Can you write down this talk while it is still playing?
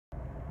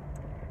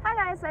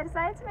guys, so I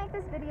decided to make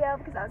this video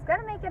because I was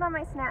going to make it on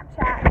my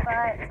Snapchat,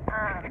 but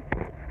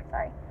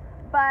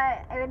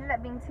it ended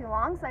up being too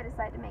long, so I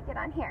decided to make it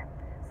on here.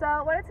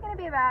 So what it's going to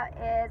be about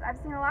is, I've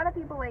seen a lot of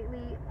people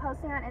lately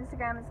posting on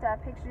Instagram and stuff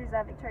pictures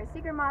of Victoria's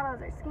Secret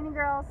models or skinny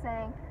girls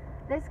saying,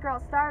 this girl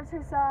starves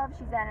herself,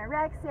 she's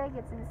anorexic,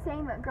 it's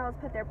insane what girls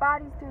put their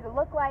bodies through to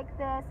look like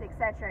this,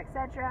 etc.,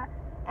 etc.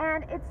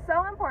 And it's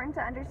so important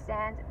to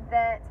understand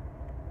that,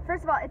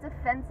 first of all, it's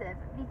offensive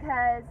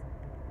because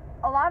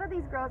a lot of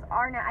these girls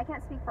are I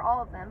can't speak for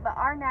all of them, but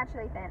are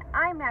naturally thin.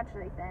 I'm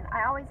naturally thin.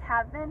 I always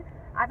have been.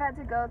 I've had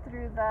to go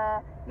through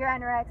the you're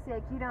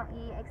anorexic, you don't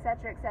eat,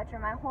 etc., etc.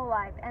 my whole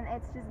life, and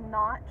it's just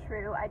not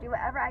true. I do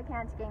whatever I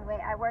can to gain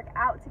weight. I work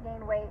out to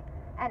gain weight,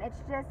 and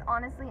it's just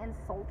honestly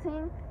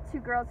insulting to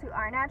girls who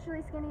are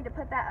naturally skinny to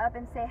put that up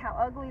and say how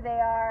ugly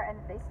they are and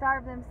that they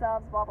starve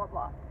themselves, blah, blah,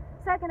 blah.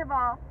 Second of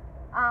all,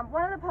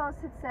 one of the posts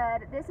had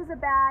said, this is a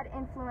bad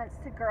influence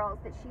to girls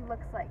that she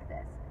looks like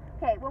this.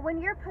 Okay, well, when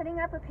you're putting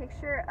up a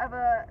picture of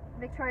a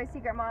Victoria's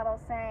Secret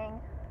model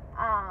saying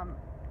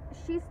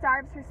she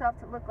starves herself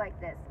to look like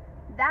this,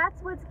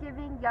 that's what's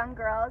giving young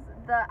girls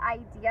the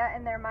idea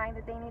in their mind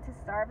that they need to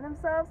starve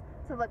themselves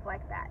to look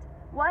like that.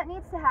 What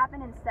needs to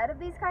happen instead of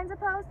these kinds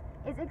of posts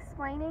is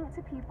explaining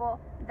to people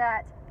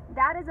that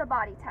that is a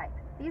body type.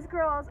 These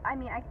girls, I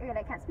mean,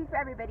 I can't speak for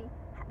everybody,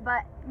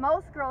 but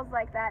most girls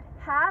like that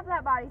have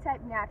that body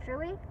type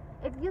naturally.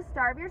 If you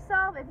starve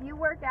yourself, if you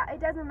work out,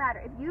 it doesn't matter.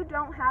 If you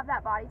don't have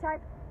that body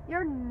type,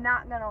 you're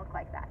not going to look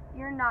like that.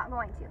 You're not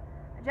going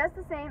to. Just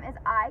the same as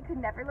I could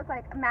never look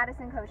like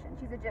Madison Koshin.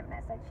 She's a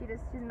gymnast. She's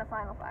in the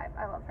Final Five.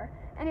 I love her.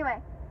 Anyway,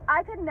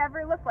 I could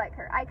never look like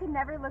her. I could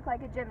never look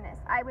like a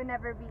gymnast. I would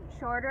never be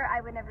shorter.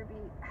 I would never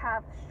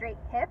have straight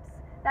hips.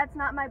 That's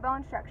not my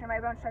bone structure. My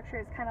bone structure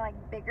is kind of like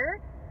bigger.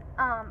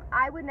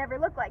 I would never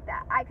look like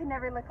that. I could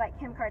never look like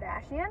Kim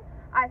Kardashian.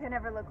 I could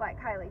never look like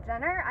Kylie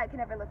Jenner. I could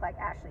never look like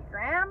Ashley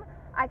Graham.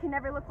 I could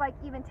never look like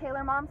even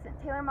Taylor Momsen.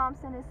 Taylor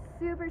Momsen is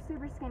super,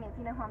 super skinny, if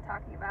you know who I'm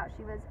talking about.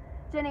 She was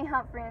Jenny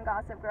Humphrey in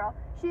Gossip Girl.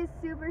 She's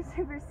super,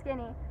 super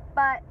skinny,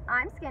 but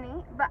I'm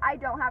skinny, but I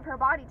don't have her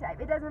body type.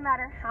 It doesn't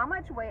matter how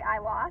much weight I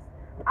lost.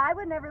 I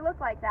would never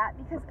look like that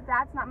because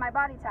that's not my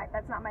body type.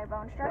 That's not my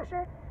bone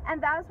structure.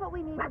 And that's what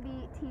we need to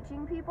be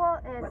teaching people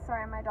is,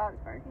 sorry, my dog's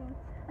barking.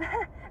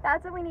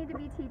 That's what we need to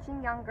be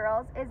teaching young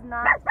girls is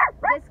not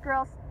this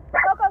girl,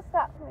 Coco,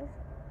 stop, please.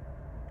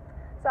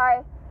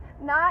 Sorry.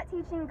 Not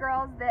teaching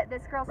girls that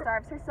this girl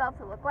starves herself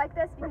to look like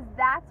this, because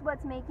that's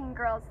what's making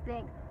girls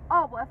think,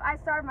 oh, well, if I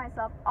starve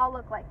myself, I'll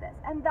look like this.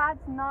 And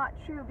that's not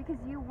true, because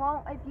you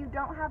won't, if you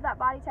don't have that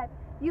body type,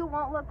 you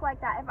won't look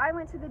like that. If I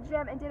went to the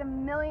gym and did a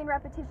million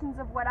repetitions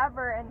of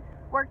whatever and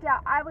worked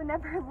out, I would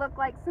never look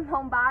like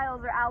Simone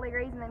Biles or Ali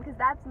Raisman, because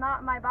that's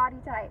not my body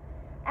type.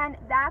 And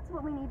that's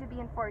what we need to be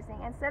enforcing.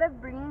 Instead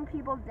of bringing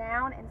people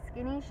down and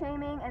skinny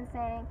shaming and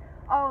saying,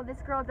 oh, this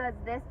girl does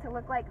this to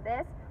look like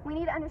this, we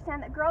need to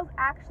understand that girls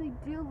actually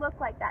do look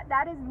like that.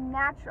 That is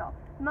natural.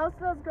 Most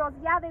of those girls,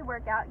 yeah, they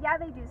work out, yeah,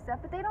 they do stuff,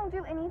 but they don't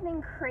do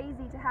anything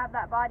crazy to have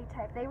that body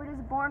type. They were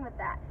just born with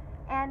that.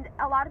 And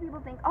a lot of people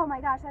think, oh my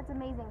gosh, that's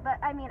amazing.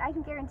 But I mean, I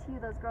can guarantee you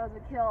those girls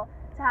would kill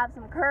to have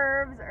some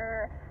curves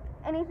or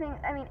anything.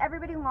 I mean,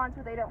 everybody wants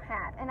what they don't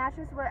have. And that's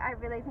just what I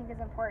really think is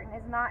important,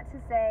 is not to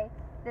say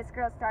this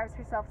girl starves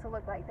herself to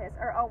look like this,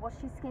 or oh, well,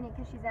 she's skinny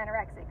because she's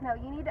anorexic. No,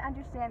 you need to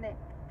understand that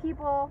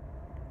people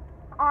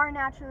are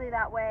naturally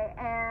that way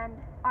and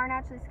are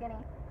naturally skinny,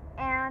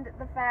 and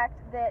the fact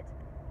that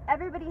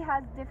everybody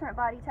has different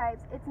body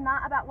types. It's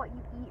not about what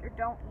you eat or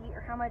don't eat or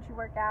how much you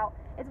work out.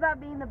 It's about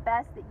being the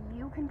best that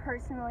you can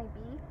personally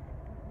be.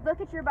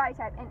 Look at your body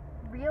type and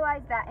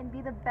realize that, and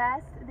be the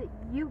best that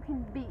you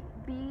can be.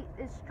 Be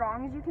as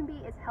strong as you can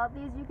be, as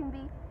healthy as you can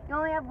be. You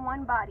only have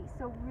one body,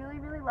 so really,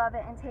 really love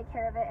it and take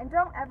care of it, and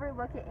don't ever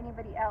look at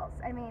anybody else.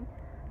 I mean,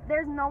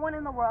 there's no one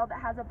in the world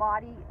that has a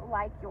body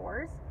like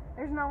yours.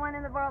 There's no one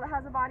in the world that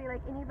has a body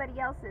like anybody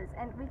else's,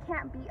 and we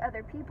can't be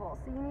other people.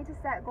 So you need to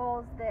set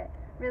goals that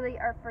really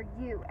are for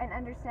you, and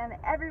understand that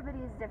everybody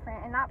is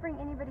different, and not bring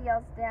anybody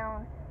else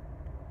down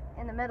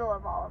in the middle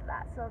of all of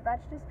that. So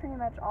that's just pretty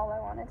much all I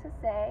wanted to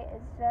say,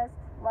 is just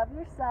love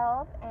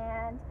yourself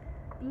and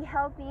be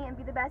healthy and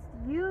be the best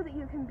you that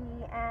you can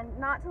be, and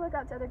not to look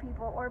up to other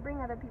people or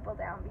bring other people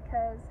down,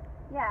 because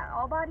yeah,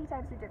 all body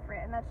types are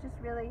different, and that's just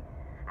really,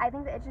 I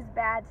think that it's just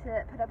bad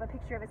to put up a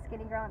picture of a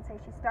skinny girl and say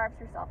she starves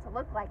herself to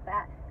look like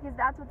that, because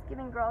that's what's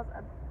giving girls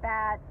a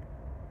bad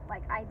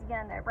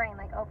idea in their brain,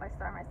 like, oh, if I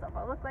starve myself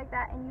I'll look like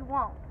that, and you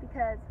won't,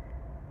 because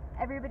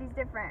everybody's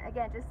different.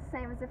 Again, just the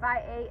same as if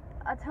I ate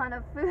a ton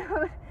of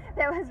food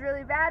that was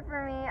really bad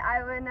for me,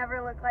 I would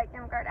never look like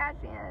Kim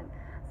Kardashian.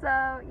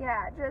 So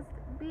yeah, just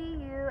be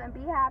you and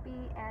be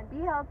happy and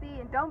be healthy,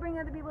 and don't bring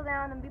other people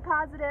down, and be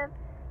positive,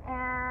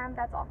 and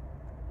that's all.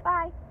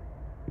 Bye.